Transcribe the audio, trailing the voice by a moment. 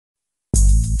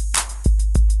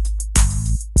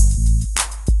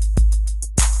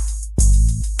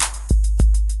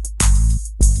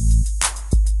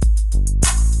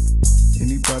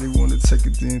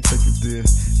take it then, take it there.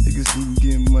 Niggas eating,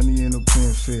 getting money, ain't no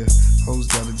playing fair. Hoes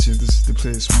got agendas, they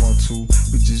play it smart too.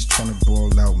 We just tryna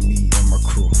ball out, me and my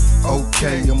crew.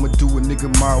 Okay, I'ma do a nigga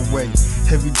my way.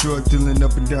 Heavy drug dealing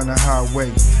up and down the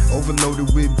highway.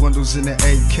 Overloaded with bundles in the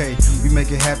AK. We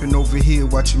make it happen over here,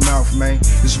 watch your mouth, man.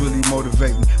 It's really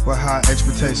motivating, with high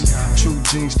expectations. True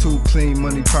jeans, too clean,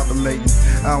 money populating.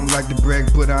 I don't like to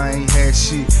brag, but I ain't had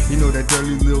shit. You know that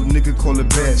dirty little nigga call it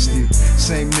bad stick.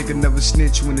 Same nigga never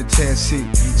snitch when the task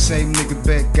hit. Same nigga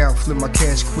back out, flip my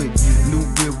cash quick. New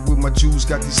whip with my jewels,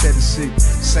 got these headed sick.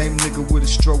 Same nigga with a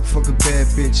stroke, fuck a bad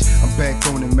bitch. I'm back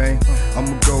on it, man.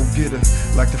 I'ma go get her.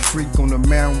 Like the freak on the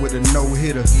mound with a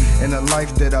no-hitter. And the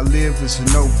life that I live is a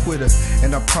no-quitter.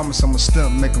 And I promise I'ma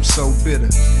stunt, make them so bitter.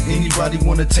 Anybody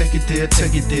wanna take it there,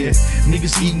 take it there.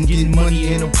 Niggas eating, getting money,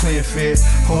 ain't no playing fair.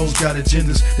 Hoes got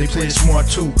agendas, they play smart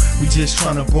too. We just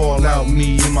tryna ball out,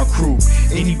 me and my crew.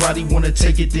 Anybody wanna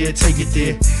take it there, take it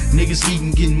there. Niggas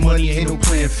eating, getting money, ain't no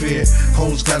playing fair.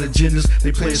 Hoes got agendas,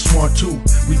 they play smart too.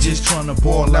 We just tryna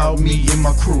ball out, me and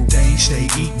my crew. They ain't stay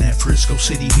eating that Frisco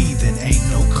City heathen. Ain't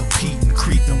no competing,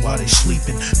 creeping while they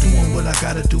sleeping. Doing what I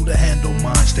gotta do to handle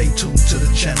mine. Stay tuned to the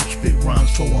channel, spit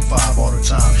rhymes 415 all the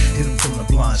time. Hit them from the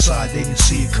blind side, they didn't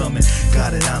see it coming.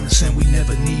 Got it honest and we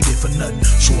never need it for nothing.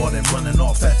 So all that running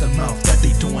off at the mouth that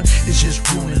they doing is just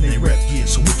ruining their rep. Yeah,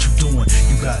 so what you doing?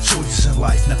 You got choices in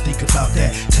life, now think about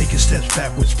that. Taking steps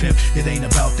backwards, pimp, it ain't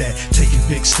about that. Taking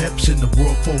big steps in the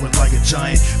world forward like a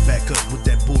giant. Back up with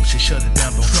that bullshit, shut it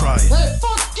down, don't try it. Hey,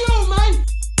 fuck you, man!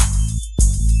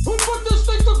 Who put this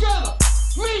thing together?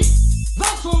 Me!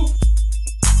 That's who!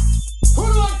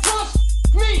 Who do I trust?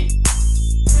 Me!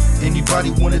 Anybody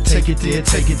wanna take it there,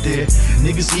 take it there.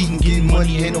 Niggas eating, getting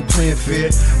money, ain't no playing fair.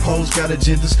 Hoes got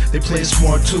agendas, they play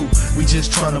smart too. We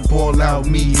just tryna ball out,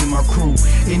 me and my crew.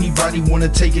 Anybody wanna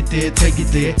take it there, take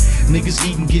it there. Niggas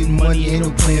eating, getting money, ain't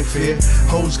no playing fair.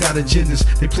 Hoes got agendas,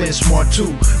 they play smart too.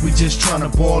 We just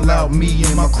tryna ball out, me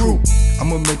and my crew.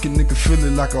 I'ma make a nigga feel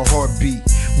it like a heartbeat.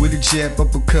 With a jab,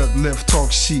 uppercut, left,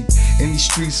 talk shit. In these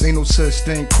streets ain't no such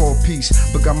thing called peace.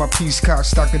 But got my peace cock,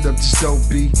 stocking up this dope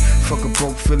beat. Fuck a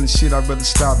broke feeling shit, I'd rather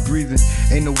stop breathing.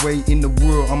 Ain't no way in the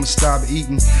world I'ma stop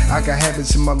eating. I got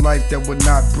habits in my life that would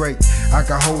not break. I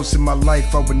got hoes in my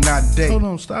life I would not date. Hold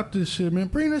on, stop this shit, man.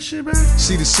 Bring that shit back.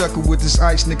 See the sucker with this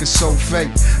ice, nigga so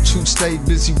fake. True stay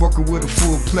busy working with a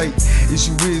full plate. Is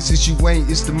you ain't,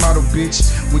 it's the motto, bitch.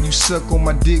 When you suck on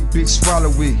my dick, bitch, swallow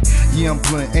it. Yeah, I'm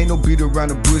blunt, ain't no beat around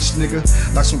the bush, nigga.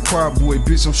 Like some choir boy,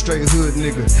 bitch, I'm straight hood,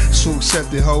 nigga. So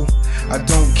accept it, ho, I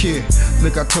don't care.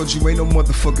 Look, I told you ain't no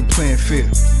motherfucking playing fair.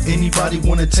 Anybody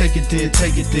wanna take it there,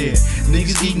 take it there.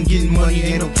 Niggas eating, getting money,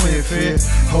 ain't no playing fair.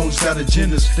 Hoes got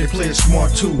agendas, they play it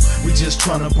smart too. We just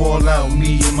tryna ball out,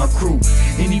 me and my crew.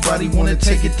 Anybody wanna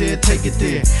take it there, take it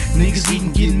there. Niggas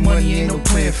eating, getting money, ain't no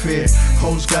playing fair.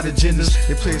 Hoes got agendas,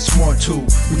 they play it smart too.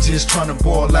 We just tryna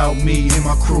ball out, me and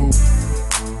my crew.